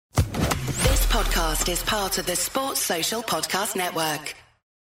podcast is part of the Sports Social Podcast Network.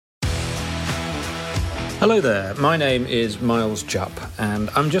 Hello there, my name is Miles Jupp, and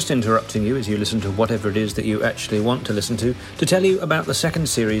I'm just interrupting you as you listen to whatever it is that you actually want to listen to tell you about the second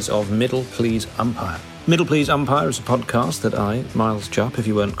series of Middle Please Umpire. Middle Please Umpire is a podcast that I, Miles Jupp, if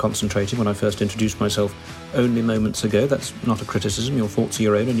you weren't concentrating when I first introduced myself only moments ago, that's not a criticism, your thoughts are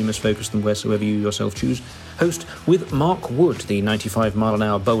your own and you must focus them wheresoever you yourself choose, host with Mark Wood, the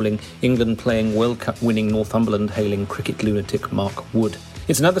 95-mile-an-hour bowling, England-playing, World Cup-winning, Northumberland-hailing cricket lunatic Mark Wood.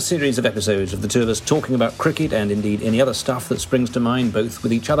 It's another series of episodes of the two of us talking about cricket and indeed any other stuff that springs to mind, both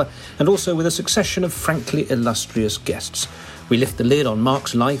with each other and also with a succession of frankly illustrious guests. We lift the lid on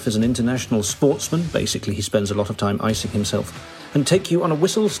Mark's life as an international sportsman, basically he spends a lot of time icing himself, and take you on a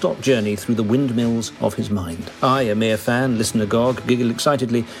whistle-stop journey through the windmills of his mind. I, a mere fan, listen agog, giggle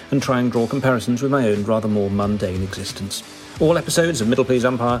excitedly, and try and draw comparisons with my own rather more mundane existence. All episodes of Middle Please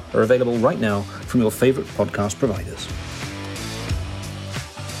Umpire are available right now from your favourite podcast providers.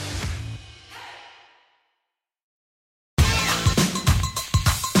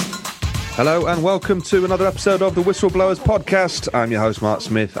 Hello and welcome to another episode of the Whistleblowers Podcast. I'm your host, Mark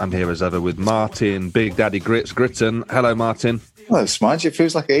Smith. I'm here as ever with Martin, Big Daddy Grits Gritton. Hello, Martin. Hello, Smudge. It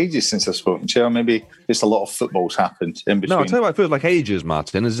feels like ages since I've spoken to you. Or maybe just a lot of football's happened in between. No, I'll tell you what it feels like ages,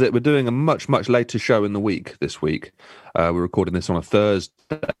 Martin, is that we're doing a much, much later show in the week this week. We're recording this on a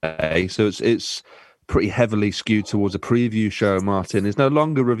Thursday, so it's pretty heavily skewed towards a preview show, Martin. It's no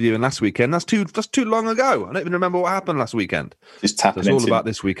longer reviewing last weekend. That's too long ago. I don't even remember what happened last weekend. Just tapping so it's all about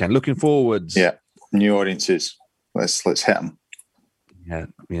this weekend. Looking forwards. Yeah, new audiences. Let's hit them.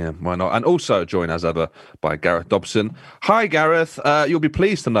 Yeah, why not? And also joined as ever by Gareth Dobson. Hi, Gareth. You'll be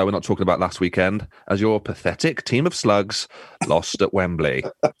pleased to know we're not talking about last weekend as your pathetic team of slugs lost at Wembley.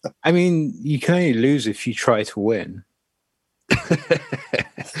 I mean, you can only lose if you try to win.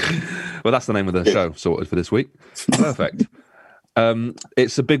 Well, that's the name of the show sorted for this week. Perfect.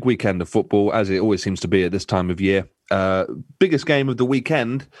 It's a big weekend of football, as it always seems to be at this time of year. Biggest game of the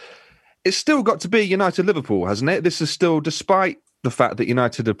weekend. It's still got to be United-Liverpool, hasn't it? This is still, despite the fact that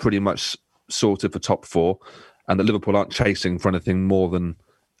United are pretty much sorted for top four and that Liverpool aren't chasing for anything more than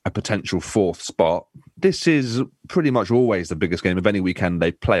a potential fourth spot, this is pretty much always the biggest game of any weekend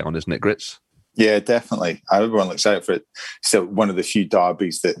they play on, isn't it, Grits? Yeah, definitely. Everyone looks out for it. Still one of the few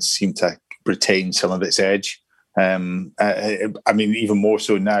derbies that seem to retain some of its edge. I mean, even more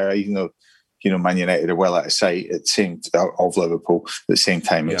so now, even though, Man United are well out of sight of Liverpool, at the same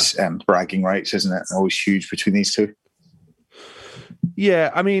time, it's bragging rights, isn't it? Always huge between these two. Yeah,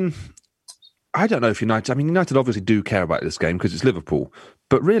 I mean, I don't know if United obviously do care about this game because it's Liverpool,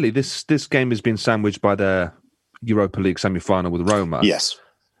 but really this game has been sandwiched by their Europa League semi-final with Roma. Yes.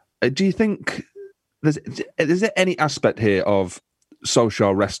 Do you think is there any aspect here of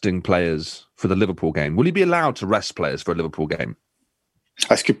Solskjaer resting players for the Liverpool game? Will he be allowed to rest players for a Liverpool game?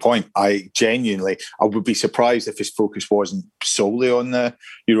 That's a good point. I would be surprised if his focus wasn't solely on the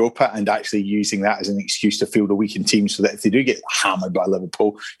Europa and actually using that as an excuse to field a weakened team so that if they do get hammered by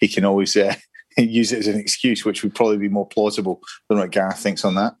Liverpool, he can always use it as an excuse, which would probably be more plausible than what Gareth thinks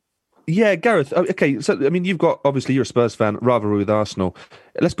on that. Yeah, Gareth. Okay, so I mean, you're a Spurs fan, rivalry with Arsenal.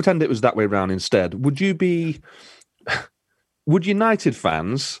 Let's pretend it was that way around instead. Would United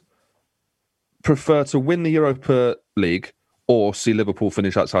fans prefer to win the Europa League or see Liverpool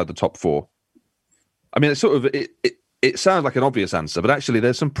finish outside the top four? I mean, it sounds like an obvious answer, but actually,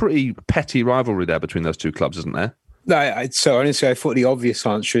 there's some pretty petty rivalry there between those two clubs, isn't there? No, so honestly, I thought the obvious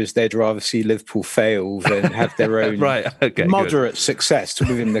answer is they'd rather see Liverpool fail than have their own moderate success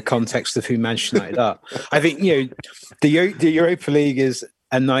within the context of who Manchester United are. I think, the Europa League is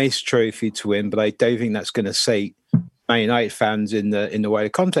a nice trophy to win, but I don't think that's going to sate Man United fans in the wider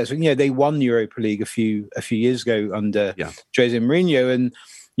context. They won the Europa League a few years ago under Jose Mourinho, and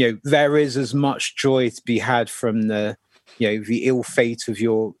there is as much joy to be had from the ill fate of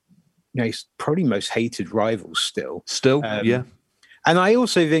your probably most hated rivals still. Yeah. And I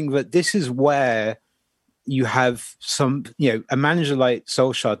also think that this is where you have some, a manager like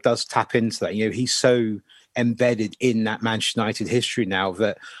Solskjaer does tap into that. He's so embedded in that Manchester United history now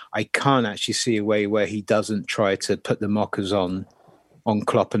that I can't actually see a way where he doesn't try to put the mockers on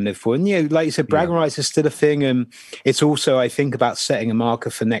Klopp and Liverpool. And, like you said, bragging rights is still a thing. And it's also, I think, about setting a marker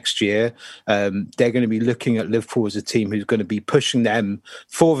for next year. They're going to be looking at Liverpool as a team who's going to be pushing them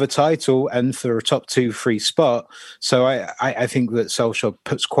for the title and for a top 2-3 spot. So I think that Solskjaer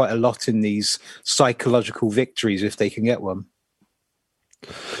puts quite a lot in these psychological victories if they can get one.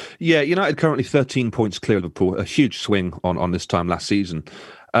 Yeah, United currently 13 points clear of Liverpool, a huge swing on this time last season.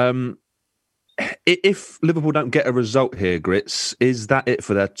 if Liverpool don't get a result here, Grits, is that it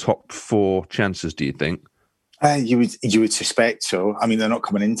for their top 4 chances, do you think? You would suspect so. I mean, they're not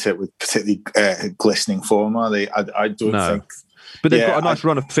coming into it with particularly glistening form, are they? I don't think. But they've got a nice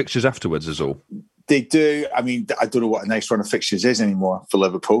run of fixtures afterwards, is all. They do. I mean, I don't know what a nice run of fixtures is anymore for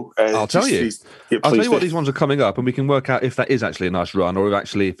Liverpool. I'll tell you. I'll tell you what these ones are coming up, and we can work out if that is actually a nice run or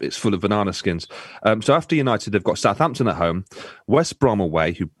if it's full of banana skins. So after United, they've got Southampton at home, West Brom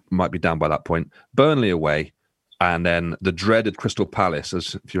away, who might be down by that point, Burnley away, and then the dreaded Crystal Palace,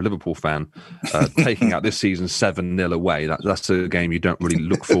 as if you're a Liverpool fan, taking out this season 7-0 away. That's a game you don't really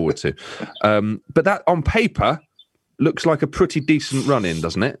look forward to. But that, on paper, looks like a pretty decent run-in,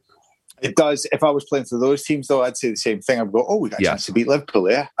 doesn't it? It does. If I was playing for those teams, though, I'd say the same thing. I'd go, we got a chance to beat Liverpool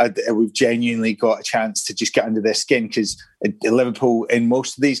there. We've genuinely got a chance to just get under their skin, because Liverpool in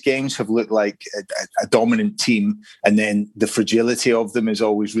most of these games have looked like a dominant team, and then the fragility of them is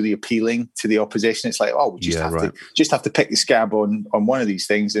always really appealing to the opposition. It's like, we just have to pick the scab on one of these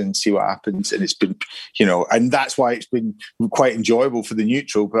things and see what happens. And it's been, and that's why it's been quite enjoyable for the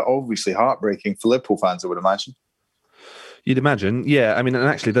neutral, but obviously heartbreaking for Liverpool fans, I would imagine. You'd imagine, yeah. I mean, and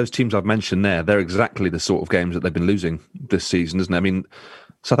actually those teams I've mentioned there, they're exactly the sort of games that they've been losing this season, isn't it? I mean,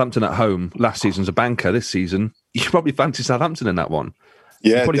 Southampton at home, last season's a banker. This season, you probably fancy Southampton in that one. Yeah,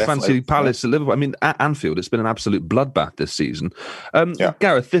 you probably definitely. fancy Palace at Liverpool. I mean, at Anfield, it's been an absolute bloodbath this season.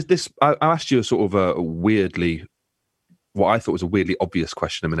 Gareth, I asked you a sort of what I thought was a weirdly obvious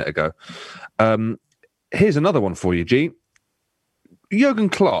question a minute ago. Here's another one for you, G. Jurgen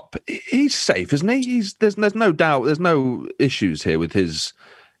Klopp, he's safe, isn't he? There's no doubt, there's no issues here with his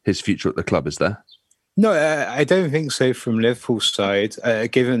future at the club, is there? No, I don't think so from Liverpool's side.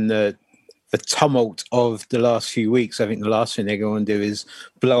 Given the tumult of the last few weeks, I think the last thing they're going to do is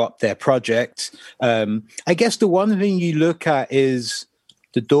blow up their project. I guess the one thing you look at is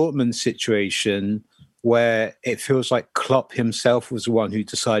the Dortmund situation, where it feels like Klopp himself was the one who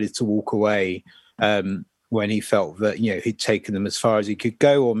decided to walk away when he felt that, he'd taken them as far as he could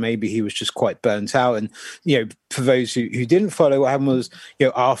go, or maybe he was just quite burnt out. And, for those who didn't follow, what happened was,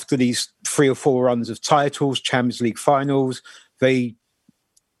 after these 3 or 4 runs of titles, Champions League finals, they,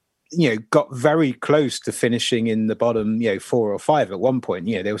 got very close to finishing in the bottom, 4 or 5 at one point.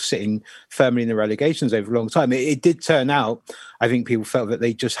 They were sitting firmly in the relegations over a long time. It did turn out, I think people felt that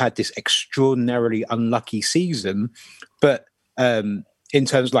they just had this extraordinarily unlucky season, but, in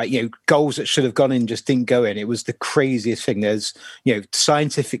terms of goals that should have gone in just didn't go in. It was the craziest thing. There's,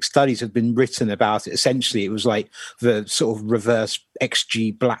 scientific studies have been written about it. Essentially, it was like the sort of reverse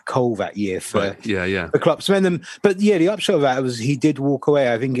XG black hole that year for the Klopp. But the upshot of that was he did walk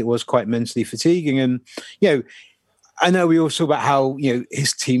away. I think it was quite mentally fatiguing. And, I know we all talk about how,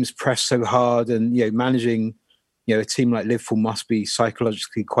 his teams press so hard and, managing a team like Liverpool must be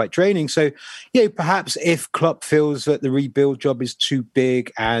psychologically quite draining. So, perhaps if Klopp feels that the rebuild job is too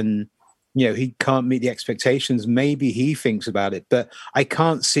big and, he can't meet the expectations, maybe he thinks about it. But I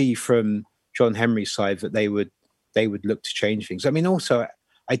can't see from John Henry's side that they would look to change things. I mean, also,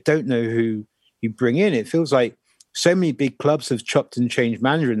 I don't know who you bring in. It feels like so many big clubs have chopped and changed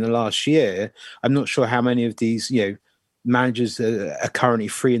manager in the last year. I'm not sure how many of these, managers are currently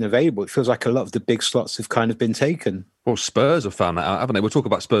free and available. It feels like a lot of the big slots have kind of been taken. Well, Spurs have found that out, haven't they? We'll talk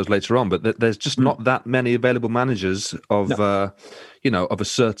about Spurs later on, but there's just not that many available managers of, of a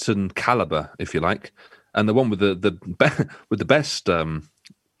certain caliber, if you like. And the one with the best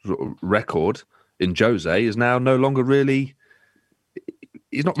record in Jose is now no longer really.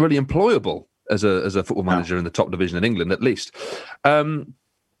 He's not really employable as a football manager in the top division in England, at least.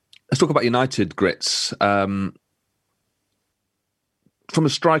 Let's talk about United, Grits. From a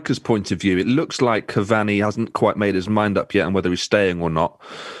striker's point of view, it looks like Cavani hasn't quite made his mind up yet on whether he's staying or not.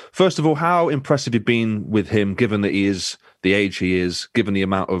 First of all, how impressive have you been with him, given that he is the age he is, given the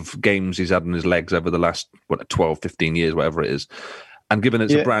amount of games he's had on his legs over the last 12, 15 years, whatever it is, and given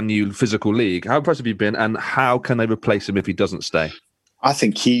it's a brand new physical league? How impressive have you been, and how can they replace him if he doesn't stay? I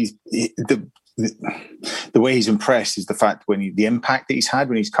think the way he's impressed is the fact the impact that he's had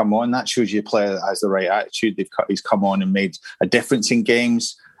when he's come on. That shows you a player that has the right attitude. He's come on and made a difference in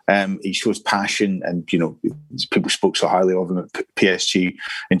games. He shows passion, and people spoke so highly of him at PSG,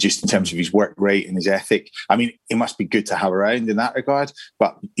 and just in terms of his work rate and his ethic. I mean, he must be good to have around in that regard,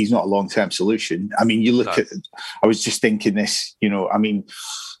 but he's not a long-term solution. I mean, you look at. I was just thinking this.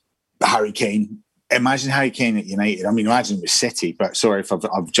 Harry Kane. Imagine Harry Kane at United. I mean, imagine it was City, but sorry if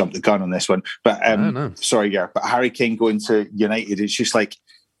I've jumped the gun on this one. But no. Sorry, Gareth. But Harry Kane going to United, it's just like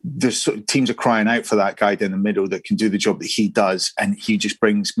teams are crying out for that guy down the middle that can do the job that he does, and he just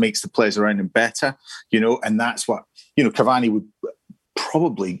makes the players around him better, and that's what Cavani would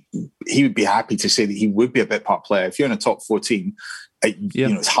probably he would be happy to say that he would be a bit part player. If you're in a top 14, you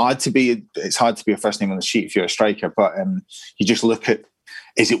know, it's hard to be a first name on the sheet if you're a striker. But you just look at,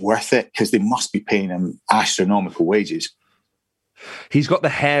 is it worth it? Because they must be paying him astronomical wages. He's got the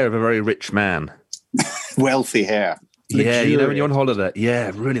hair of a very rich man. Wealthy hair. Yeah, you know, when you're on holiday.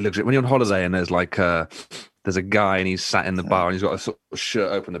 Yeah, really luxurious. When you're on holiday and there's like there's a guy and he's sat in the bar and he's got a sort of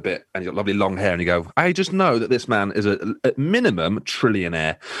shirt open a bit and he's got lovely long hair and you go, I just know that this man is at minimum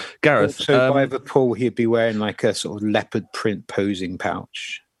trillionaire. Gareth. So by the pool, he'd be wearing like a sort of leopard print posing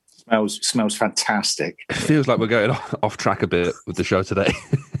pouch. Smells fantastic. It feels like we're going off track a bit with the show today.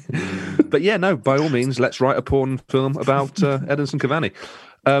 But yeah, no, by all means, let's write a porn film about Edinson Cavani.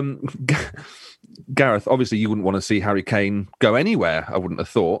 Gareth, obviously you wouldn't want to see Harry Kane go anywhere, I wouldn't have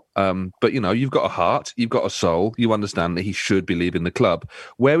thought. But, you know, you've got a heart, you've got a soul, you understand that he should be leaving the club.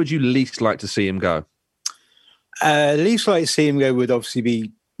 Where would you least like to see him go? Least like to see him go would obviously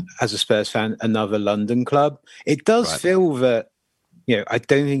be, as a Spurs fan, another London club. It does feel that, you know, I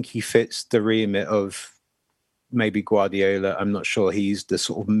don't think he fits the remit of maybe Guardiola. I'm not sure he's the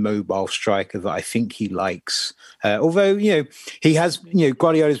sort of mobile striker that I think he likes. Although, you know, he has, you know,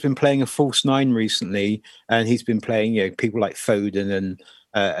 Guardiola's been playing a false nine recently, and he's been playing, you know, people like Foden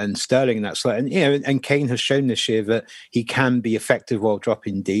and Sterling and that sort. And, you know, and Kane has shown this year that he can be effective while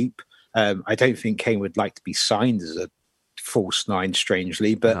dropping deep. I don't think Kane would like to be signed as a false nine,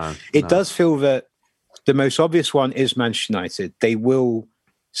 strangely, but it does feel that the most obvious one is Manchester United. They will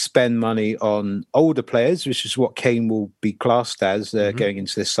spend money on older players, which is what Kane will be classed as going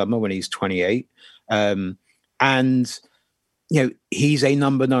into this summer when he's 28. And, you know, he's a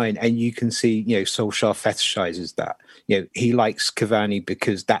number 9, and you can see, you know, Solskjaer fetishizes that. You know, he likes Cavani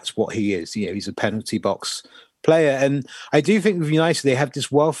because that's what he is. You know, he's a penalty box player. And I do think with United, they have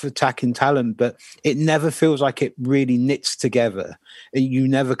this wealth of attacking talent, but it never feels like it really knits together. You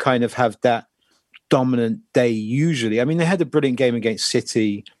never kind of have that dominant day usually. I mean, they had a brilliant game against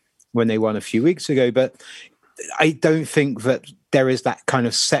City when they won a few weeks ago, but I don't think that there is that kind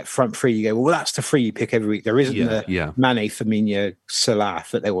of set front three. You go, well, that's the three you pick every week. There isn't Mane, Firmino, Salah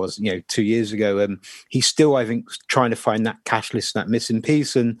that there was, you know, 2 years ago. And he's still, I think, trying to find that cash list, that missing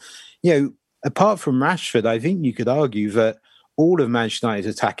piece. And, you know, apart from Rashford, I think you could argue that all of Manchester United's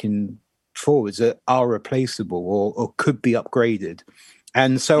attacking forwards are replaceable or could be upgraded.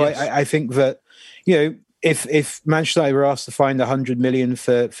 And so I think that, you know, if Manchester United were asked to find 100 million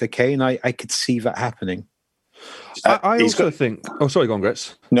for Kane, I could see that happening. I also think... Oh, sorry, go on,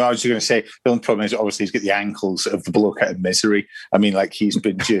 Gretz. No, I was just going to say, the only problem is obviously he's got the ankles of the bloke out of Misery. I mean, like, he's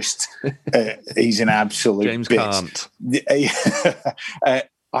been just... he's an absolute James bit. Can't.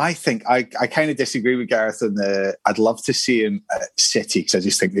 I think I kind of disagree with Gareth on I'd love to see him at City because I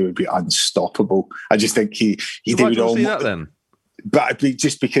just think they would be unstoppable. I just think they would almost... see that then? But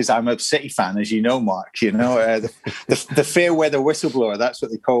just because I'm a City fan, as you know, Mark, you know, the fair weather whistleblower, that's what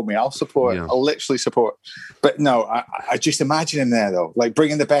they call me. I'll support. Yeah. I'll literally support. But no, I just imagine him there, though, like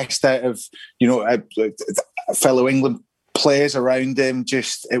bringing the best out of, you know, fellow England players around him.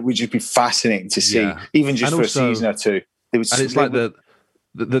 It would just be fascinating to see, even just for a season or two. It's like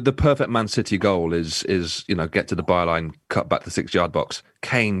the perfect Man City goal is you know, get to the byline, cut back the 6-yard box.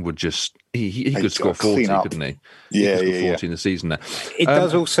 Kane would just he could score 40, couldn't he? Yeah, he could score 40 in the season there. It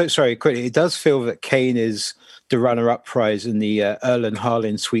does also, sorry, quickly, it does feel that Kane is the runner-up prize in the Erling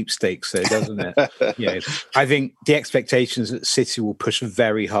Haaland sweepstakes, though, doesn't it? You know, I think the expectations that City will push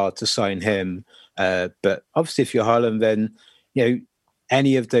very hard to sign him, but obviously, if you're Haaland, then you know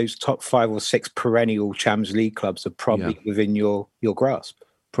any of those top 5 or 6 perennial Champions League clubs are probably within your grasp.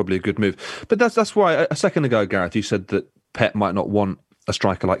 Probably a good move. But that's why a second ago, Gareth, you said that Pep might not want a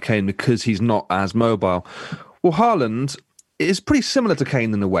striker like Kane because he's not as mobile. Well, Haaland is pretty similar to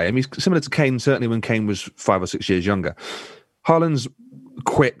Kane in a way. I mean, he's similar to Kane certainly when Kane was 5 or 6 years younger. Haaland's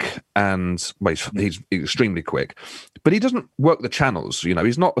quick and he's extremely quick, but he doesn't work the channels. You know,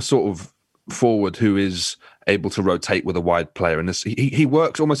 he's not a sort of forward who is able to rotate with a wide player. And he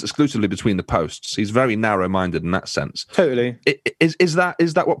works almost exclusively between the posts. He's very narrow-minded in that sense. Totally. Is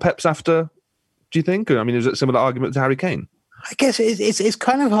that what Pep's after, do you think? I mean, is it a similar argument to Harry Kane? I guess it's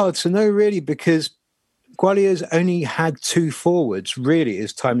kind of hard to know, really, because Guardiola's only had 2 forwards, really,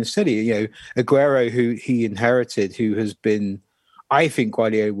 his time in City. You know, Aguero, who he inherited, who has been... I think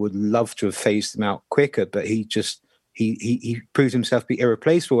Guardiola would love to have phased him out quicker, but he just... He proved himself to be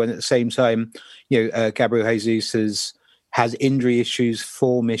irreplaceable, and at the same time, you know, Gabriel Jesus has injury issues,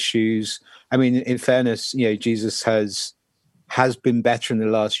 form issues. I mean, in fairness, you know, Jesus has been better in the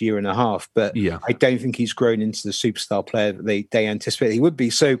last year and a half, but I don't think he's grown into the superstar player that they anticipated he would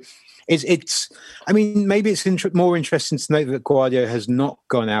be. So it's. I mean, maybe it's more interesting to note that Guardiola has not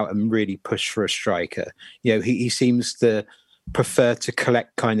gone out and really pushed for a striker. You know, he seems to prefer to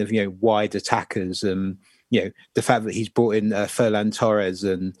collect kind of, you know, wide attackers. You know, the fact that he's brought in Ferland Torres,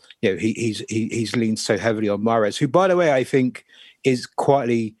 and you know he's leaned so heavily on Mahrez, who, by the way, I think is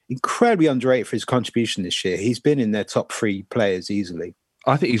quietly incredibly underrated for his contribution this year. He's been in their top 3 players easily.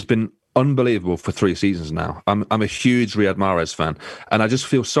 I think he's been unbelievable for 3 seasons now. I'm a huge Riyad Mahrez fan, and I just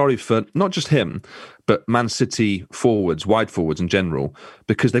feel sorry for not just him, but Man City forwards, wide forwards in general,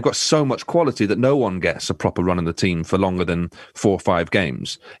 because they've got so much quality that no one gets a proper run in the team for longer than 4 or 5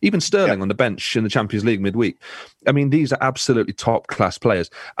 games. Even Sterling on the bench in the Champions League midweek. I mean, these are absolutely top-class players.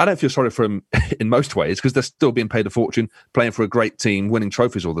 I don't feel sorry for them in most ways, because they're still being paid a fortune, playing for a great team, winning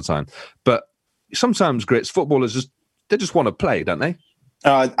trophies all the time. But sometimes, Grits, footballers they just want to play, don't they?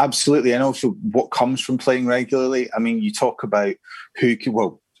 Absolutely. And also what comes from playing regularly. I mean, you talk about who could,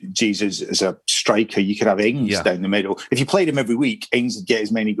 Jesus, as a striker, you could have Ings down the middle. If you played him every week, Ings would get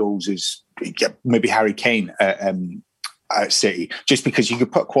as many goals as maybe Harry Kane at City, just because you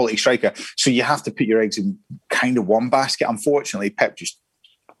could put a quality striker. So you have to put your eggs in kind of one basket. Unfortunately, Pep just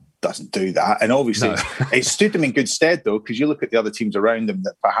doesn't do that. And obviously it stood them in good stead, though, because you look at the other teams around them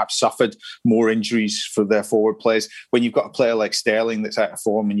that perhaps suffered more injuries for their forward players. When you've got a player like Sterling that's out of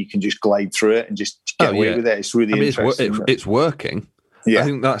form and you can just glide through it and just get away with it, it's really interesting. It's working. Yeah. I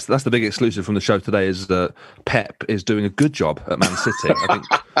think that's the big exclusive from the show today, is that Pep is doing a good job at Man City. I think,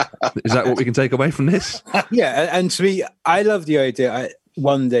 is that what we can take away from this? Yeah, and to me, I love the idea.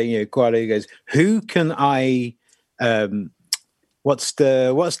 One day, you know, Guardiola goes, who can I... What's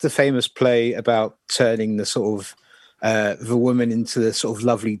the famous play about turning the sort of the woman into the sort of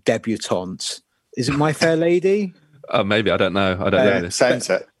lovely debutante? Is it My Fair Lady? Maybe, I don't know. I don't know this. Sounds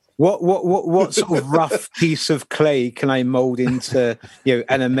it. What sort of rough piece of clay can I mold into, you know,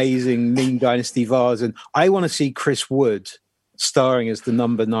 an amazing Ming Dynasty vase? And I want to see Chris Wood starring as the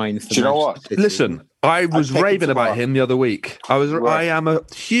number 9. For Do you know what? City. Listen, I was raving about him the other week. I am a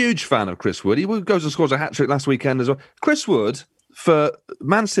huge fan of Chris Wood. He goes and scores a hat-trick last weekend as well. Chris Wood, for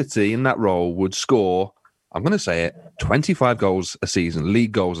Man City in that role, would score, I'm going to say it, 25 goals a season,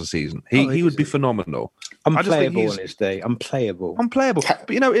 league goals a season. He would be phenomenal. Unplayable on his day. Unplayable. But,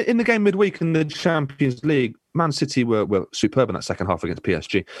 you know, in the game midweek in the Champions League, Man City were superb in that second half against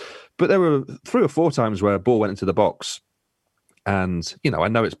PSG. But there were 3 or 4 times where a ball went into the box. And, you know, I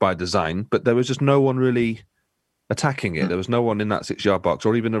know it's by design, but there was just no one really attacking it. There was no one in that 6-yard box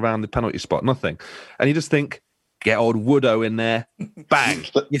or even around the penalty spot, nothing. And you just think, get old Woodo in there, bang.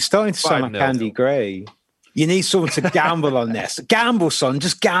 You're starting to sound like Andy Gray. You need someone to gamble on this. Gamble, son.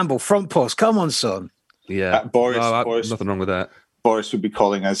 Just gamble. Front post. Come on, son. Yeah. Boris, nothing wrong with that. Boris would be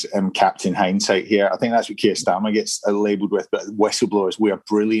calling us Captain Hindsight here. I think that's what Keir Starmer gets labelled with. But whistleblowers, we are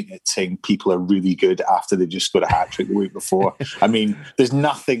brilliant at saying people are really good after they just scored a hat-trick the week before. I mean, there's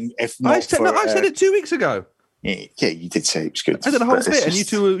nothing if not I said it 2 weeks ago. Yeah, you did say it was good. I did the whole bit, and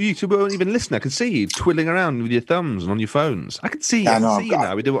you two weren't even listening. I could see you twiddling around with your thumbs and on your phones. I can see you. I see you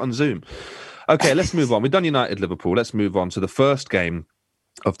now. We do it on Zoom. Okay, let's move on. We've done United Liverpool. Let's move on to the first game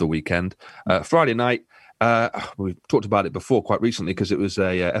of the weekend. Friday night. We talked about it before quite recently because it was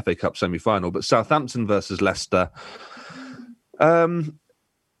a FA Cup semi-final, but Southampton versus Leicester.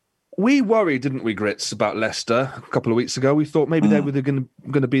 We worried, didn't we, Grits, about Leicester a couple of weeks ago? We thought maybe they were going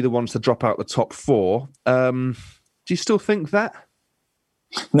to be the ones to drop out the top 4. Do you still think that?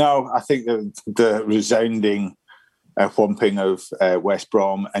 No, I think the resounding whumping of West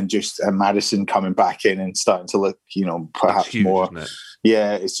Brom and just Maddison coming back in and starting to look, you know, perhaps huge, more. Isn't it?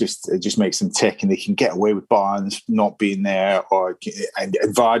 Yeah, it just makes them tick, and they can get away with Barnes not being there, and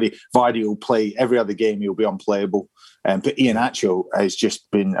Vardy will play every other game. He'll be unplayable. But Iheanacho has just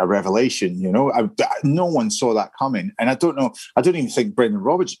been a revelation. You know, no one saw that coming, and I don't know. I don't even think Brendan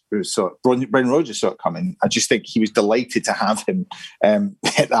Rodgers saw it coming. I just think he was delighted to have him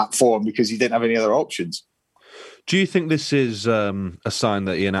hit that form because he didn't have any other options. Do you think this is a sign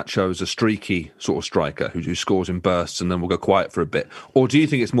that Iheanacho is a streaky sort of striker who scores in bursts and then will go quiet for a bit? Or do you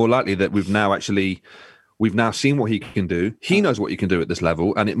think it's more likely that we've now seen what he can do? He knows what he can do at this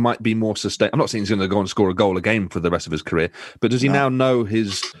level, and it might be more sustained. I'm not saying he's going to go and score a goal a game for the rest of his career, but does he now know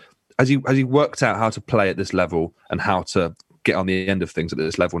has he worked out how to play at this level and how to get on the end of things at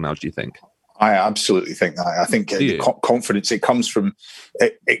this level now, do you think? I absolutely think that. I think confidence, it comes from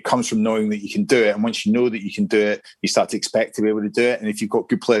knowing that you can do it. And once you know that you can do it, you start to expect to be able to do it. And if you've got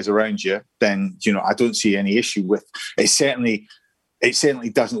good players around you, then, you know, I don't see any issue with it. It certainly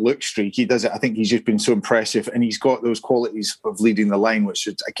doesn't look streaky, does it? I think he's just been so impressive, and he's got those qualities of leading the line, which,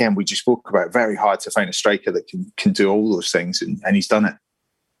 again, we just spoke about. Very hard to find a striker that can do all those things, and he's done it.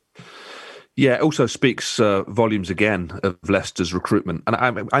 Yeah, it also speaks volumes again of Leicester's recruitment. And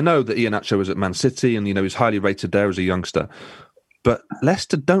I know that Iheanacho was at Man City and, he's highly rated there as a youngster. But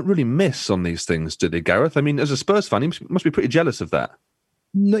Leicester don't really miss on these things, do they, Gareth? I mean, as a Spurs fan, you must be pretty jealous of that.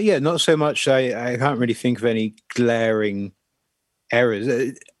 No, yeah, not so much. I can't really think of any glaring errors.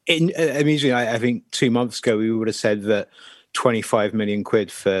 Immediately, I think 2 months ago, we would have said that 25 million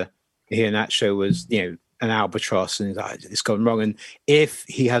quid for Iheanacho was, an albatross, and it's gone wrong. And if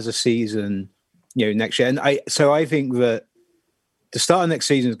he has a season, next year, and I think that the start of next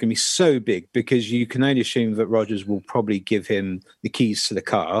season is going to be so big because you can only assume that Rodgers will probably give him the keys to the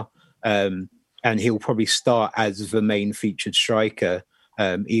car, and he'll probably start as the main featured striker,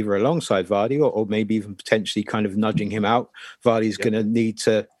 either alongside Vardy or maybe even potentially kind of nudging him out. Vardy's going to need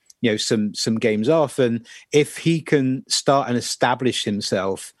to, some games off, and if he can start and establish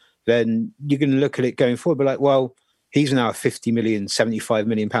himself, then you're going to look at it going forward, but like, well, he's now a 50 million, 75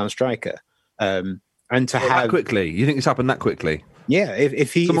 million pound striker. And to have that quickly, you think it's happened that quickly? Yeah.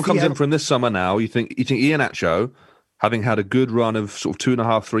 If someone comes in from this summer now, you think Iheanacho, having had a good run of sort of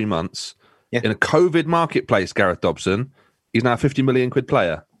 2.5, 3 months in a COVID marketplace, Gareth Dobson, he's now a 50 million quid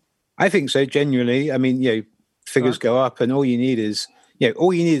player. I think so, genuinely. I mean, figures go up, and all you need is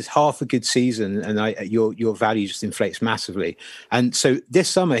half a good season, and your value just inflates massively. And so this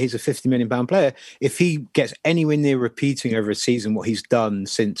summer, he's a 50 million pound player. If he gets anywhere near repeating over a season what he's done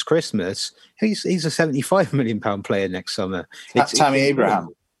since Christmas, he's a 75 million pound player next summer. Tammy Abraham.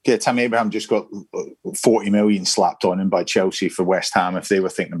 Yeah, Tammy Abraham just got 40 million slapped on him by Chelsea for West Ham if they were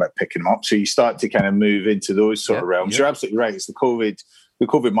thinking about picking him up. So you start to kind of move into those sort of realms. You're absolutely right. It's the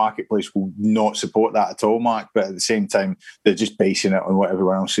COVID marketplace will not support that at all, Mark, but at the same time, they're just basing it on what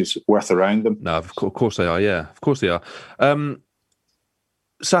everyone else is worth around them. No, of course they are, yeah. Of course they are.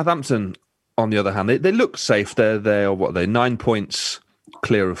 Southampton, on the other hand, they look safe. They're 9 points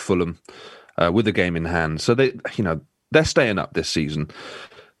clear of Fulham with a game in hand. So they're staying up this season.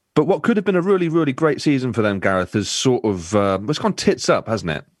 But what could have been a really, really great season for them, Gareth, is sort of, it's gone tits up,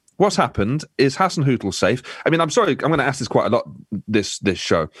 hasn't it? What's happened is Hasenhüttl safe. I mean, I'm sorry, I'm going to ask this quite a lot this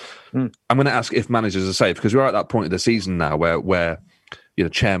show. I'm going to ask if managers are safe, because we're at that point of the season now where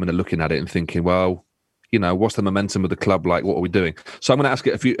chairmen are looking at it and thinking, well, what's the momentum of the club like? What are we doing? So I'm going to ask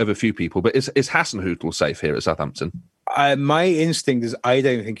it of a few people, but is Hasenhüttl safe here at Southampton? My instinct is I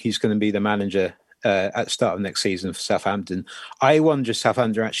don't think he's going to be the manager at the start of next season for Southampton. I wonder if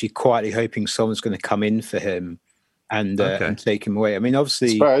Southampton are actually quietly hoping someone's going to come in for him and take him away. I mean,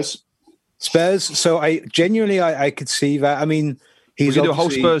 obviously Spurs. So I could see that. I mean, we can do a whole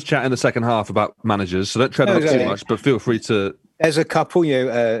Spurs chat in the second half about managers, so don't tread on it too much, but feel free to. There's a couple,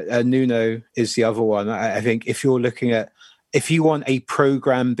 Nuno is the other one. I think if you want a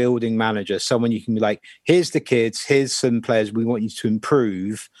program building manager, someone you can be like, here's the kids, here's some players we want you to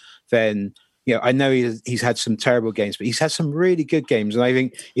improve, then, I know he's had some terrible games, but he's had some really good games. And I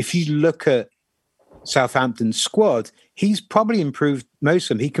think if you look at Southampton's squad, he's probably improved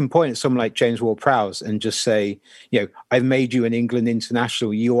most of them. He can point at someone like James Ward-Prowse and just say, I've made you an England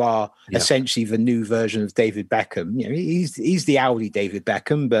international. You are essentially the new version of David Beckham. He's the Audi David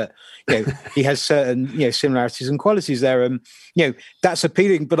Beckham, but he has certain similarities and qualities there. That's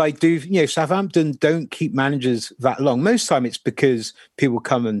appealing. But I do, Southampton don't keep managers that long. Most time it's because people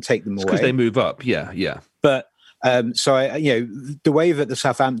come and take them away. Because they move up. Yeah. But the way that the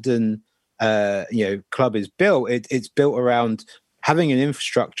Southampton club is built, it's built around having an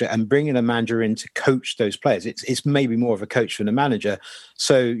infrastructure and bringing a manager in to coach those players. It's maybe more of a coach than a manager.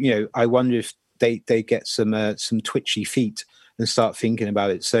 So I wonder if they get some twitchy feet and start thinking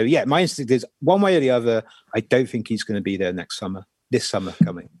about it. So my instinct is one way or the other. I don't think he's going to be there this summer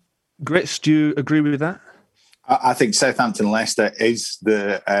coming. Grits, do you agree with that? I think Southampton Leicester is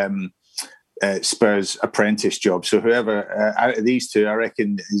the Spurs apprentice job. So whoever out of these two, I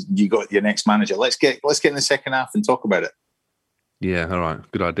reckon you got your next manager. Let's get in the second half and talk about it. Yeah, all right,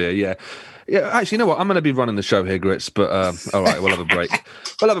 good idea. Yeah. Actually, you know what? I'm going to be running the show here, Grits. But all right, we'll have a break.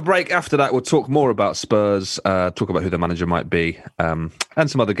 We'll have a break. After that, we'll talk more about Spurs. Talk about who the manager might be, and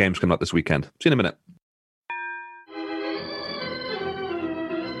some other games coming up this weekend. See you in a minute.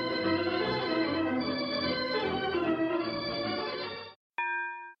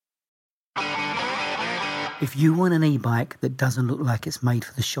 If you want an e-bike that doesn't look like it's made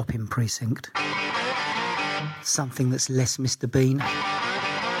for the shopping precinct, something that's less Mr. Bean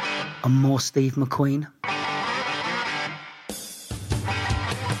and more Steve McQueen,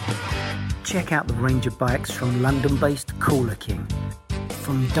 check out the range of bikes from London-based Cooler King.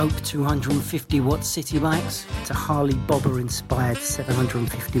 From dope 250-watt city bikes to Harley Bobber-inspired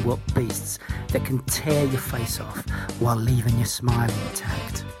 750-watt beasts that can tear your face off while leaving your smile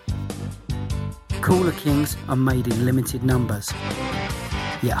intact. Cooler Kings are made in limited numbers,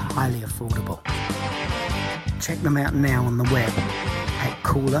 yet highly affordable. Check them out now on the web at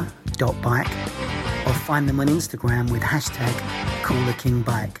cooler.bike or find them on Instagram with hashtag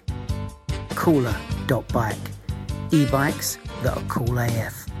CoolerKingBike. Cooler.bike. E-bikes that are cool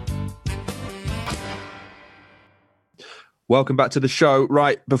AF. Welcome back to the show.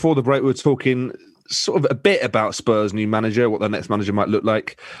 Right, before the break, we were talking sort of a bit about Spurs' new manager, what their next manager might look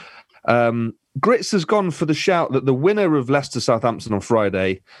like. Grits has gone for the shout that the winner of Leicester-Southampton on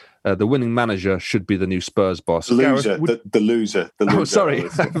Friday, the winning manager, should be the new Spurs boss. The loser. The loser. Oh, sorry.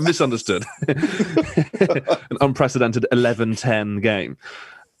 Misunderstood. An unprecedented 11-10 game.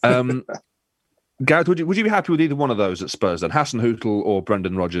 Gareth, would you be happy with either one of those at Spurs then? Hasenhüttl or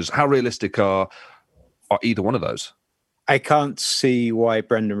Brendan Rodgers? How realistic are either one of those? I can't see why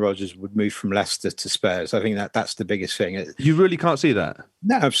Brendan Rodgers would move from Leicester to Spurs. I think that's the biggest thing. You really can't see that?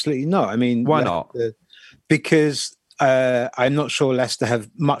 No, absolutely not. I mean, why not? Because I'm not sure Leicester have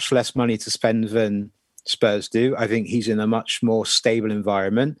much less money to spend than Spurs do. I think he's in a much more stable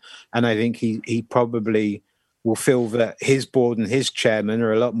environment, and I think he probably will feel that his board and his chairman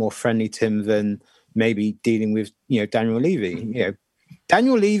are a lot more friendly to him than maybe dealing with Daniel Levy.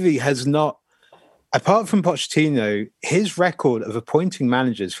 Daniel Levy has not. Apart from Pochettino, his record of appointing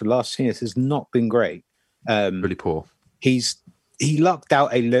managers for the last 10 years has not been great. Really poor. He lucked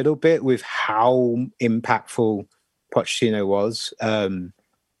out a little bit with how impactful Pochettino was,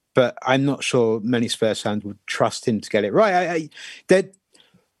 but I'm not sure many Spurs fans would trust him to get it right.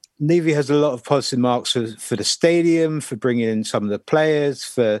 Levy has a lot of positive marks for the stadium, for bringing in some of the players,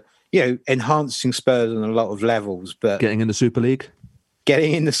 for enhancing Spurs on a lot of levels. But getting in the Super League.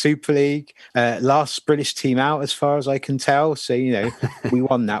 Last British team out, as far as I can tell. So, we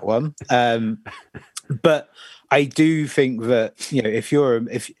won that one. But I do think that, if you're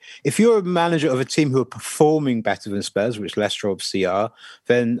a manager of a team who are performing better than Spurs, which Leicester obviously are,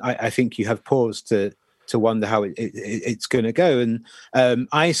 then I think you have pause to wonder how it's going to go. And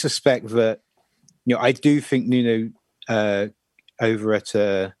I suspect that, I do think Nuno over at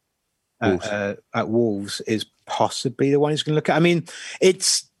Wolves is possibly the one who's going to look at. I mean,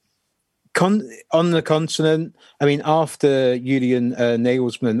 it's on the continent. I mean, after Julian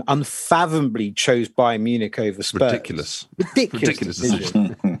Nagelsmann unfathomably chose Bayern Munich over Spurs. Ridiculous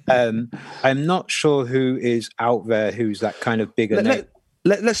decision. I'm not sure who is out there who's that kind of bigger name.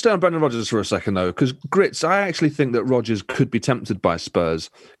 Let's stay on Brendan Rodgers for a second, though, because Grits, I actually think that Rodgers could be tempted by Spurs.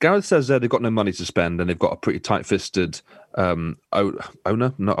 Gareth says they've got no money to spend and they've got a pretty tight-fisted owner.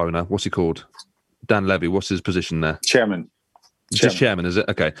 What's he called? Dan Levy. What's his position there? Chairman. Just chairman, is it?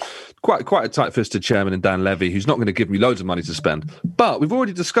 Okay. Quite a tight-fisted chairman in Dan Levy, who's not going to give me loads of money to spend. But we've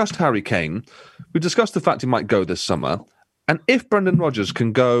already discussed Harry Kane. We've discussed the fact he might go this summer. And if Brendan Rodgers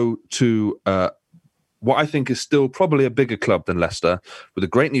can go to what I think is still probably a bigger club than Leicester, with a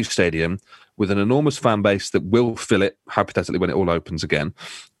great new stadium, with an enormous fan base that will fill it, hypothetically, when it all opens again,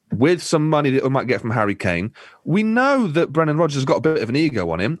 with some money that we might get from Harry Kane, we know that Brendan Rodgers has got a bit of an ego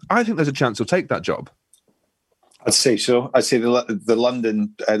on him. I think there's a chance he'll take that job. I'd say so. I'd say the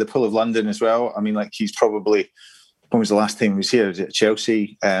London, the pull of London as well. I mean, he's probably, when was the last time he was here? Was it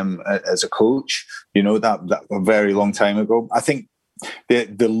Chelsea as a coach? That a very long time ago. I think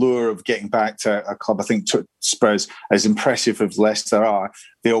the lure of getting back to a club, I think Spurs, as impressive as Leicester are,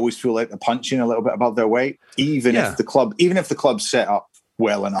 they always feel like they're punching a little bit above their weight, even if the club's set up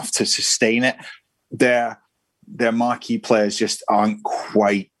well enough to sustain it. Their marquee players just aren't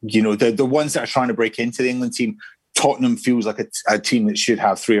quite, the ones that are trying to break into the England team. Tottenham feels like a team that should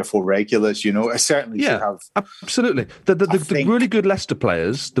have 3 or 4 regulars. It certainly should have. Absolutely. The really good Leicester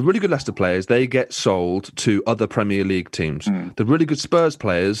players, they get sold to other Premier League teams. The really good Spurs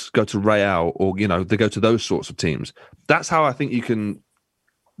players go to Real, or they go to those sorts of teams. That's how I think you can.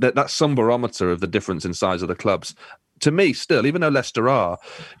 That's some barometer of the difference in size of the clubs. To me, still, even though Leicester are,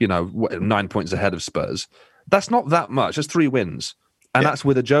 9 points ahead of Spurs, that's not that much. That's 3 wins. And that's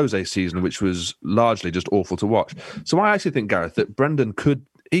with a Jose season, which was largely just awful to watch. So I actually think, Gareth, that Brendan could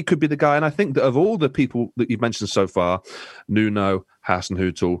be the guy. And I think that of all the people that you've mentioned so far, Nuno,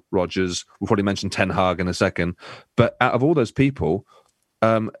 Hasenhüttl, Rodgers, we'll probably mention Ten Hag in a second. But out of all those people,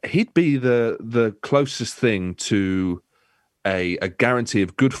 he'd be the closest thing to a guarantee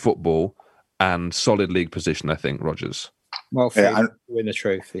of good football and solid league position, I think, Rodgers. Well, win a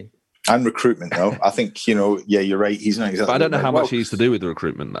trophy. And recruitment, though. I think, you're right. He's not exactly. But I don't know how much he used to do with the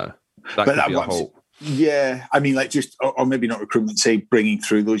recruitment, though. That could be a whole. Yeah, I mean, or maybe not recruitment, say bringing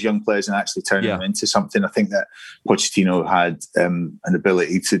through those young players and actually turning them into something. I think that Pochettino had an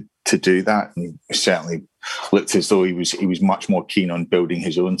ability to do that, and he certainly looked as though he was much more keen on building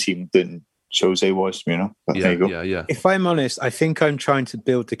his own team than Jose was, But there you go. Yeah. If I'm honest, I think I'm trying to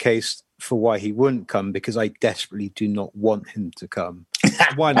build the case for why he wouldn't come, because I desperately do not want him to come.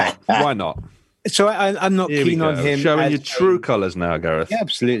 Why not? Why not? So I'm not Here we keen on go. him. Showing your true colours now, Gareth. Yeah,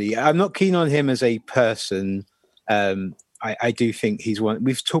 absolutely. I'm not keen on him as a person. I do think he's one.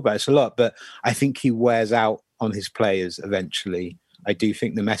 We've talked about this a lot, but I think he wears out on his players eventually. I do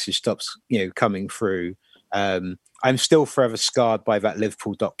think the message stops, coming through. I'm still forever scarred by that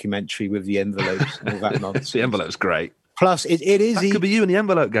Liverpool documentary with the envelopes and all that nonsense. The envelope's great. Plus, it is. That could be you in the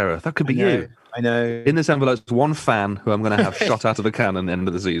envelope, Gareth. That could be you. I know. In this envelope's one fan who I'm going to have shot out of a cannon at the end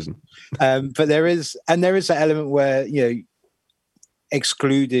of the season. But there is that element where,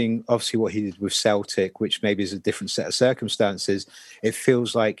 excluding obviously what he did with Celtic, which maybe is a different set of circumstances, it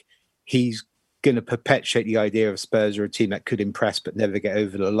feels like he's going to perpetuate the idea of Spurs are a team that could impress but never get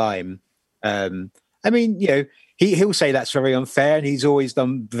over the line. He'll say that's very unfair, and he's always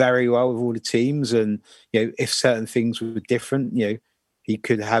done very well with all the teams. And if certain things were different, he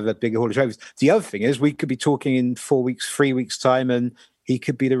could have a bigger haul of trophies. The other thing is, we could be talking in 3 weeks' time, and he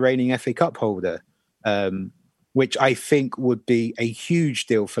could be the reigning FA Cup holder, which I think would be a huge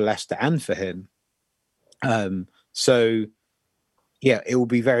deal for Leicester and for him. It will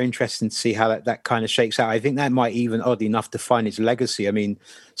be very interesting to see how that kind of shakes out. I think that might even, oddly enough, define his legacy. I mean,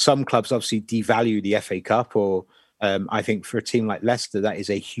 some clubs obviously devalue the FA Cup, or I think for a team like Leicester, that is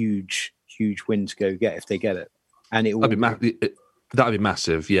a huge, huge win to go get if they get it. And it will that would be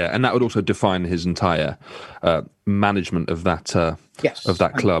massive, yeah, and that would also define his entire management of that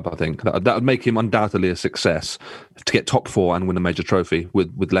club. I think that would make him undoubtedly a success to get top four and win a major trophy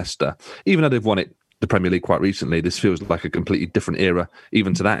with Leicester. Even though they've won the Premier League quite recently, this feels like a completely different era,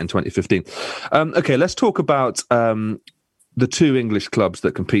 even to that in 2015. Okay, let's talk about the two English clubs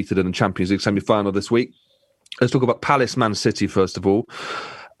that competed in the Champions League semi-final this week. Let's talk about Palace Man City first of all.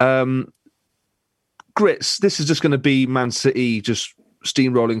 Grits, this is just going to be Man City just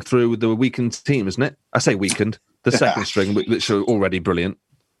steamrolling through with the weakened team, isn't it? I say weakened. The second string, which are already brilliant.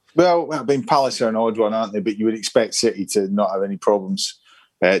 Well, Palace are an odd one, aren't they? But you would expect City to not have any problems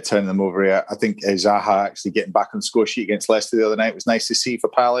turning them over here. I think Zaha actually getting back on the score sheet against Leicester the other night was nice to see for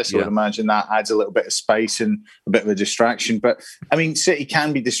Palace. I would imagine that adds a little bit of space and a bit of a distraction. But, City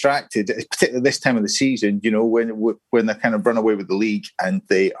can be distracted, particularly this time of the season, when they kind of run away with the league and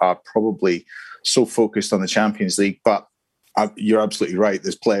they are probably so focused on the Champions League. But you're absolutely right.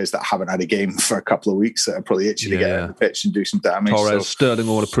 There's players that haven't had a game for a couple of weeks that are probably itching to get out of the pitch and do some damage. Torres, Sterling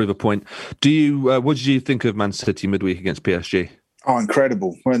all to prove a point. What did you think of Man City midweek against PSG? Oh,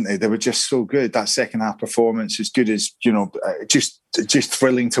 incredible, weren't they? They were just so good. That second half performance, as good as, just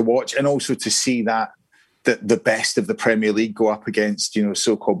thrilling to watch. And also to see that the best of the Premier League go up against,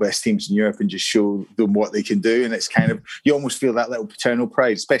 so-called best teams in Europe and just show them what they can do. And it's kind of, you almost feel that little paternal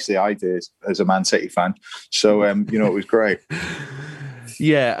pride, especially I did as a Man City fan. So, it was great.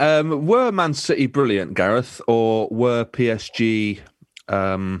 Yeah. Were Man City brilliant, Gareth, or were PSG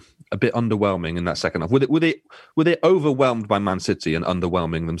a bit underwhelming in that second half? Were they overwhelmed by Man City and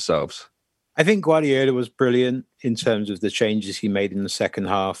underwhelming themselves? I think Guardiola was brilliant in terms of the changes he made in the second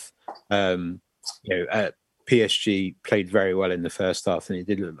half. PSG played very well in the first half, and it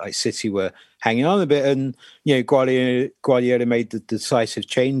did look like City were hanging on a bit. And Guardiola made the decisive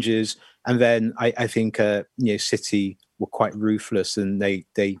changes, and then I think City were quite ruthless, and they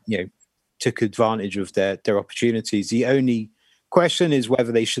took advantage of their opportunities. The only question is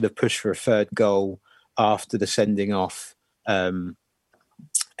whether they should have pushed for a third goal after the sending off in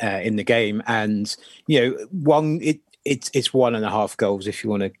the game. And it's 1.5 goals if you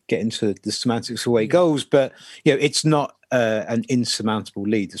want to get into the semantics of away goals, but it's not an insurmountable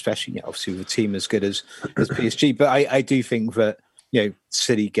lead, especially obviously with a team as good as PSG. But I do think that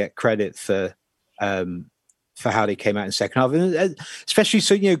City get credit for how they came out in second half, and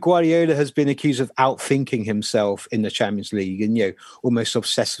especially Guardiola has been accused of outthinking himself in the Champions League and almost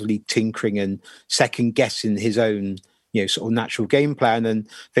obsessively tinkering and second guessing his own sort of natural game plan. And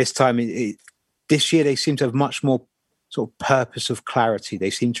this time, this year, they seem to have much more sort of purpose of clarity. They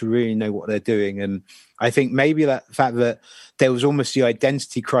seem to really know what they're doing. And I think maybe that fact that there was almost the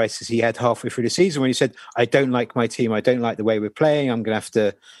identity crisis he had halfway through the season when he said, I don't like my team. I don't like the way we're playing. I'm going to have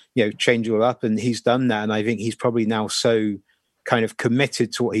to, change it all up. And he's done that. And I think he's probably now so kind of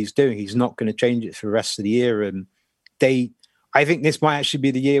committed to what he's doing. He's not going to change it for the rest of the year. And I think this might actually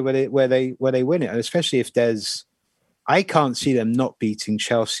be the year where they win it. And especially if I can't see them not beating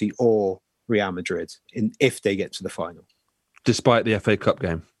Chelsea or Real Madrid if they get to the final. Despite the FA Cup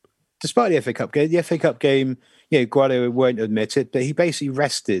game? Despite the FA Cup game. The FA Cup game, Guardiola won't admit it, but he basically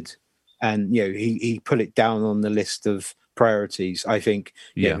rested and, he put it down on the list of priorities. I think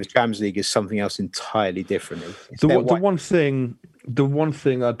the Champions League is something else entirely different. The one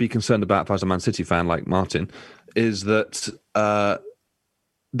thing I'd be concerned about if I was a Man City fan like Martin is that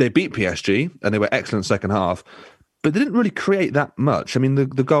they beat PSG and they were excellent second half, but they didn't really create that much. I mean, the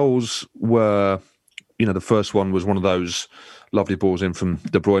goals were, the first one was one of those lovely balls in from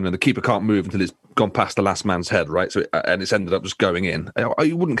De Bruyne, and the keeper can't move until it's gone past the last man's head, right? So and it's ended up just going in.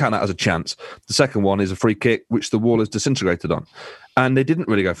 You wouldn't count that as a chance. The second one is a free kick, which the wall is disintegrated on. And they didn't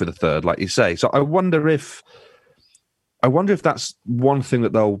really go for the third, like you say. So I wonder if that's one thing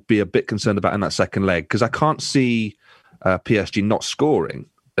that they'll be a bit concerned about in that second leg, because I can't see PSG not scoring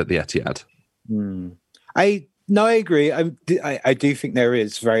at the Etihad. I agree. I do think there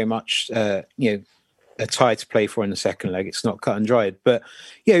is very much, a tie to play for in the second leg. It's not cut and dried, but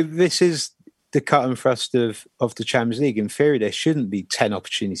this is the cut and thrust of the Champions League. In theory, there shouldn't be 10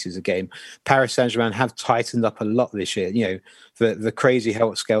 opportunities a game. Paris Saint-Germain have tightened up a lot this year. The crazy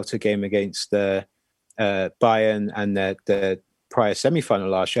Helter-Skelter game against the Bayern and the prior semi-final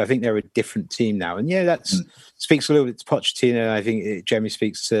last year. I think they're a different team now, and that speaks a little bit to Pochettino. I think it generally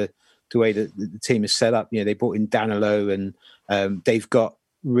speaks to the way that the team is set up. They brought in Danilo, and they've got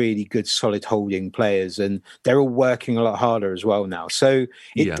really good, solid holding players, and they're all working a lot harder as well now. So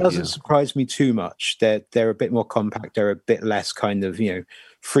it doesn't surprise me too much. They're a bit more compact. They're a bit less kind of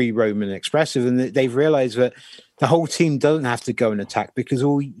free roaming and expressive, and they've realised that the whole team doesn't have to go and attack, because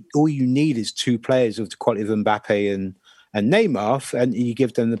all you need is two players of the quality of Mbappe and Neymar, and you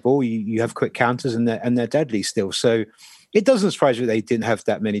give them the ball. You have quick counters, and they're deadly still. So it doesn't surprise me they didn't have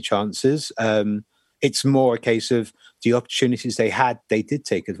that many chances. It's more a case of the opportunities they had, they did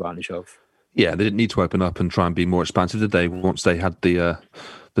take advantage of. Yeah, they didn't need to open up and try and be more expansive, did they, once they had the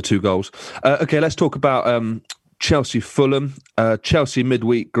two goals? Okay, let's talk about Chelsea-Fulham. Chelsea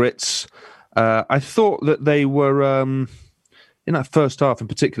midweek grits. I thought that they were, in that first half in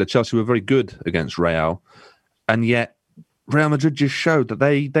particular, Chelsea were very good against Real, and yet Real Madrid just showed that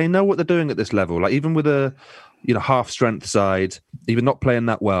they know what they're doing at this level. Like, even with a half-strength side, even not playing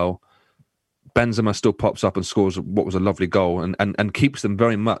that well, Benzema still pops up and scores what was a lovely goal and keeps them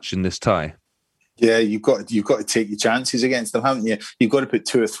very much in this tie. Yeah, you've got to take your chances against them, haven't you? You've got to put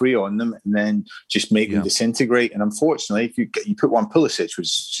 2 or 3 on them and then just make them disintegrate. And unfortunately, if you put one, Pulisic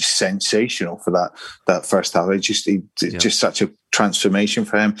was just sensational for that first half. It's just such a transformation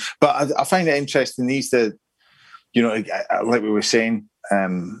for him. But I find it interesting. These like we were saying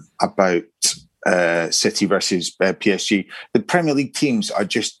about City versus PSG, the Premier League teams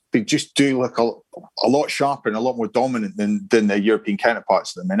they just do look a lot sharper and a lot more dominant than their European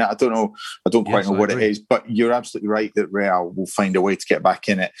counterparts at the minute. I don't quite know what it is, but you're absolutely right that Real will find a way to get back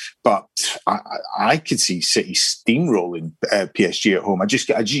in it. But I could see City steamrolling PSG at home. You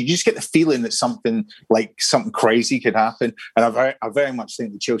just get the feeling that something crazy could happen, and I very much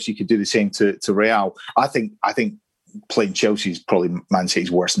think that Chelsea could do the same to Real. I think playing Chelsea is probably Man City's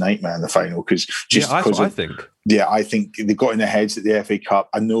worst nightmare in the final, because I think. Yeah, I think they got in their heads at the FA Cup.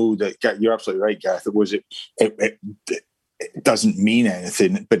 I know that you're absolutely right, Gareth. It doesn't mean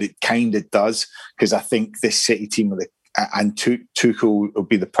anything, but it kind of does, because I think this City team and Tuchel will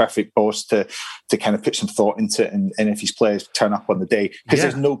be the perfect boss to kind of put some thought into it, and if his players turn up on the day, because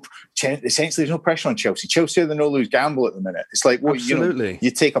there's no pressure on Chelsea. Chelsea are the no-lose gamble at the minute. It's like, well,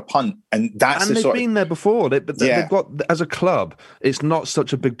 you take a punt, and they've been there before. They've got, as a club, it's not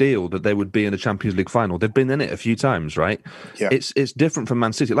such a big deal that they would be in a Champions League final. They've been in it a few times, right? Yeah. It's different from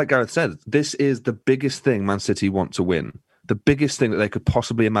Man City. Like Gareth said, this is the biggest thing Man City want to win. The biggest thing that they could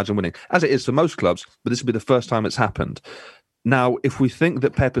possibly imagine winning, as it is for most clubs, but this will be the first time it's happened. Now, if we think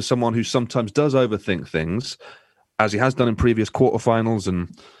that Pep is someone who sometimes does overthink things, as he has done in previous quarterfinals, and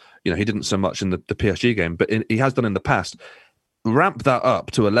he didn't so much in the PSG game, but he has done in the past, ramp that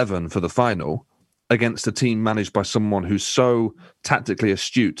up to 11 for the final against a team managed by someone who's so tactically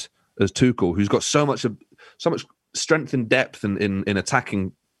astute as Tuchel, who's got so much strength and depth in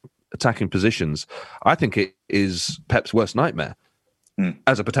attacking positions. I think it is Pep's worst nightmare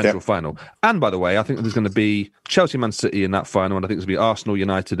as a potential final. And by the way, I think there's going to be Chelsea Man City in that final, and I think there's going to be Arsenal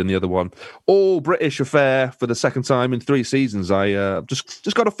United in the other one. All British affair for the second time in 3 seasons. I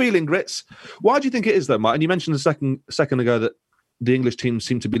just got a feeling, Grits. Why do you think it is though, Martin? You mentioned a second ago that the English teams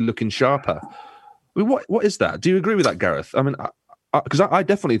seem to be looking sharper. I mean, what is that? Do you agree with that, Gareth? I mean, because I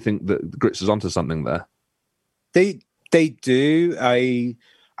definitely think that Grits is onto something there. They do.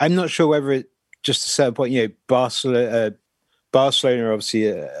 I'm not sure whether it just a certain point, Barcelona are obviously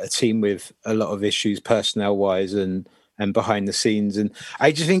a team with a lot of issues personnel-wise and behind the scenes. And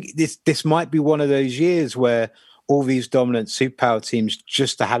I just think this might be one of those years where all these dominant superpower teams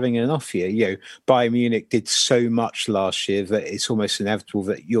just are having an off year. You know, Bayern Munich did so much last year that it's almost inevitable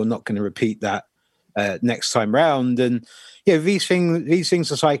that you're not going to repeat that next time round. And you know, these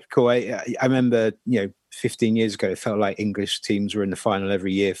things are cyclical. I remember, 15 years ago, it felt like English teams were in the final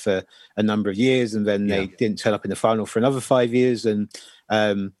every year for a number of years, and then they didn't turn up in the final for another 5 years. And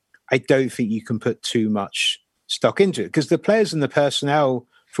I don't think you can put too much stock into it, because the players and the personnel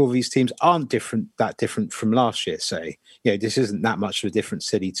for all these teams aren't that different from last year. Say, this isn't that much of a different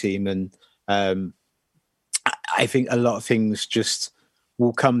City team, and I think a lot of things just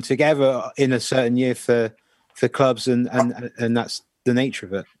will come together in a certain year for clubs, and that's the nature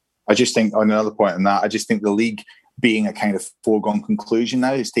of it. I just think, on another point on that, I just think the league being a kind of foregone conclusion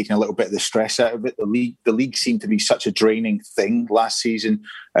now is taking a little bit of the stress out of it. The league seemed to be such a draining thing last season,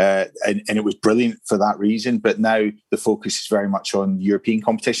 and it was brilliant for that reason. But now the focus is very much on European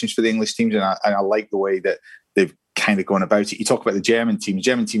competitions for the English teams, and I like the way that they've kind of gone about it. You talk about the German teams.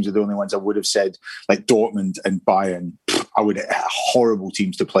 German teams are the only ones I would have said, like Dortmund and Bayern, I would horrible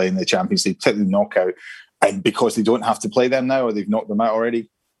teams to play in the Champions League, particularly the knockout. And because they don't have to play them now, or they've knocked them out already,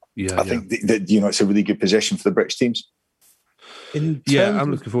 I think that it's a really good position for the British teams. I'm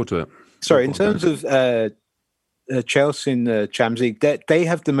looking forward to it. Sorry, in terms of Chelsea in the Champions League, they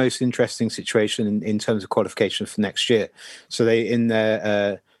have the most interesting situation in terms of qualification for next year. So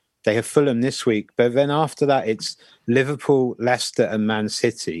they have Fulham this week, but then after that it's Liverpool, Leicester, and Man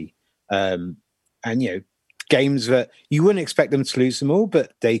City, and games that you wouldn't expect them to lose them all,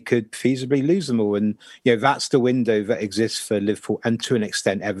 but they could feasibly lose them all. And, that's the window that exists for Liverpool and to an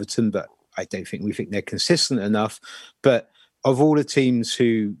extent Everton, but I don't think we think they're consistent enough. But of all the teams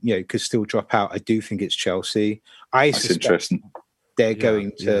who, could still drop out, I do think it's Chelsea. That's interesting. They're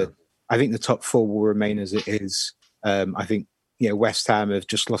going to, I think the top four will remain as it is. I think, West Ham have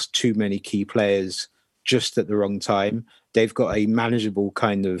just lost too many key players just at the wrong time. They've got a manageable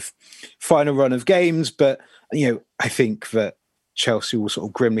kind of final run of games, but I think that Chelsea will sort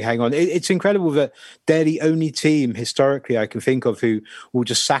of grimly hang on. It's incredible that they're the only team historically I can think of who will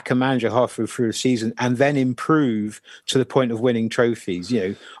just sack a manager halfway through a season and then improve to the point of winning trophies.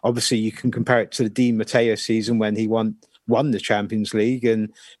 Obviously you can compare it to the Di Matteo season when he won the Champions League,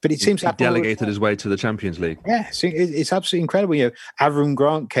 but it seems he delegated his way to the Champions League. Yeah, it's absolutely incredible. Avram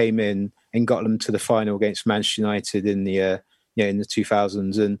Grant came in and got them to the final against Manchester United in the in the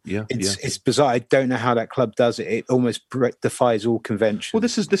 2000s, and it's bizarre. I don't know how that club does it. It almost defies all convention. Well,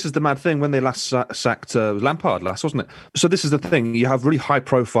 this is the mad thing. When they last sacked Lampard, wasn't it? So this is the thing. You have really high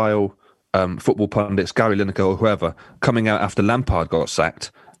profile football pundits, Gary Lineker or whoever, coming out after Lampard got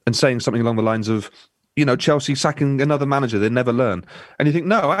sacked and saying something along the lines of, Chelsea sacking another manager, they never learn. And you think,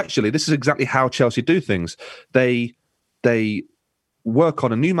 no, actually, this is exactly how Chelsea do things. They work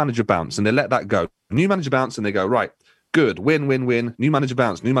on a new manager bounce and they let that go. New manager bounce and they go, right, good, win. New manager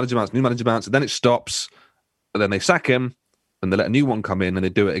bounce, new manager bounce, new manager bounce. And then it stops. And then they sack him and they let a new one come in and they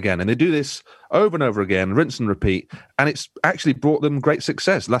do it again. And they do this over and over again, rinse and repeat. And it's actually brought them great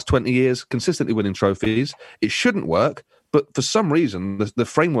success. Last 20 years, consistently winning trophies. It shouldn't work, but for some reason, the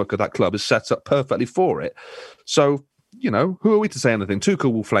framework of that club is set up perfectly for it. So, who are we to say anything?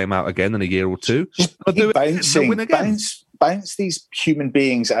 Tuchel will flame out again in a year or two. They'll win again. Bounce these human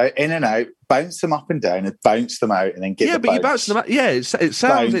beings out, in and out, bounce them up and down, and bounce them out, and then get but you bounce them out. Yeah, it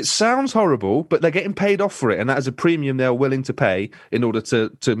sounds horrible, but they're getting paid off for it, and that is a premium they're willing to pay in order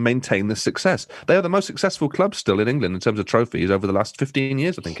to maintain this success. They are the most successful club still in England in terms of trophies over the last 15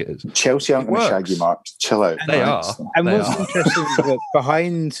 years, I think it is. Chelsea aren't going to shag you, Mark. Chill out. They are. And what's interesting is that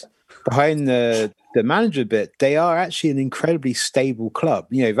behind the manager bit, they are actually an incredibly stable club.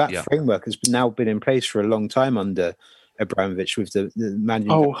 That framework has now been in place for a long time under Abramovich, with the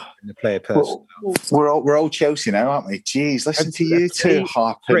manager and the player person. We're all Chelsea now, aren't we? Jeez, listen to you two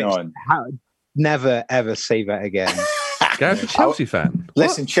harping on. Never ever say that again. Gary's a Chelsea fan.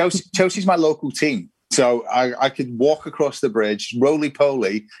 Listen, Chelsea's my local team, so I could walk across the bridge,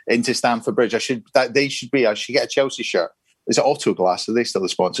 roly-poly, into Stamford Bridge. I should get a Chelsea shirt. Is it Autoglass? Are they still the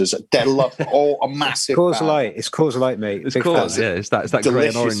sponsors? They're a massive. Coors Light. It's Coors Light, mate. It's Coors. Yeah, it's that grey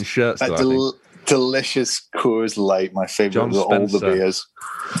and orange shirt. Delicious Coors Light, my favourite of all the beers.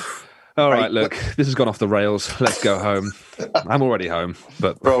 All right, look, this has gone off the rails. Let's go home. I'm already home,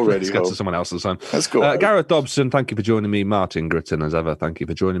 but let's get to someone else's home. Let's go. Gareth Dobson, thank you for joining me. Martin Gritton, as ever, thank you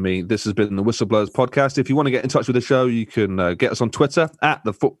for joining me. This has been the Whistleblowers Podcast. If you want to get in touch with the show, you can get us on Twitter at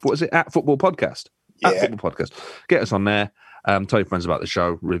Football Podcast. Yeah. At Football Podcast. Get us on there. Tell your friends about the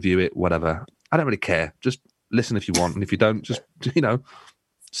show, review it, whatever. I don't really care. Just listen if you want, and if you don't, just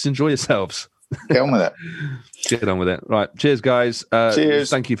enjoy yourselves. Get on with it. Get on with it. Right. Cheers, guys. Cheers.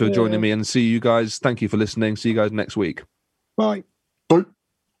 Thank you for joining me, and see you guys. Thank you for listening. See you guys next week. Bye. Bye.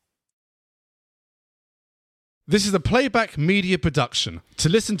 This is a Playback Media production. To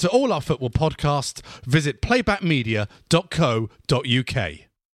listen to all our football podcasts, visit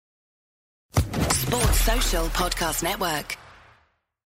playbackmedia.co.uk. Sports Social Podcast Network.